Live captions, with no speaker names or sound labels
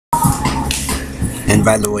And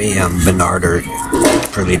by the way, Bernard or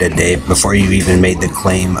Perlita Dave, before you even made the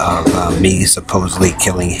claim of me supposedly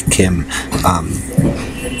killing Kim,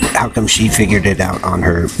 how come she figured it out on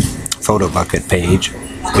her photo bucket page?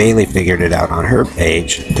 Bailey figured it out on her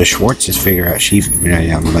page. The Schwartzes figure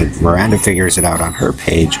out Miranda figures it out on her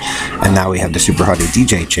page, and now we have the super hottie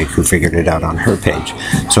DJ chick who figured it out on her page.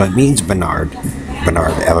 So it means Bernard,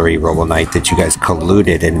 Ellery, Robo Knight, that you guys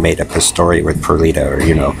colluded and made up a story with Perlita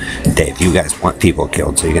or Dave. You guys want people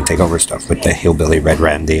killed so you can take over stuff with the hillbilly Red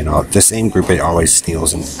Randy and all. The same group that always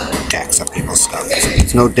steals and jacks up people's stuff.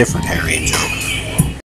 It's no different, Harry and Joe.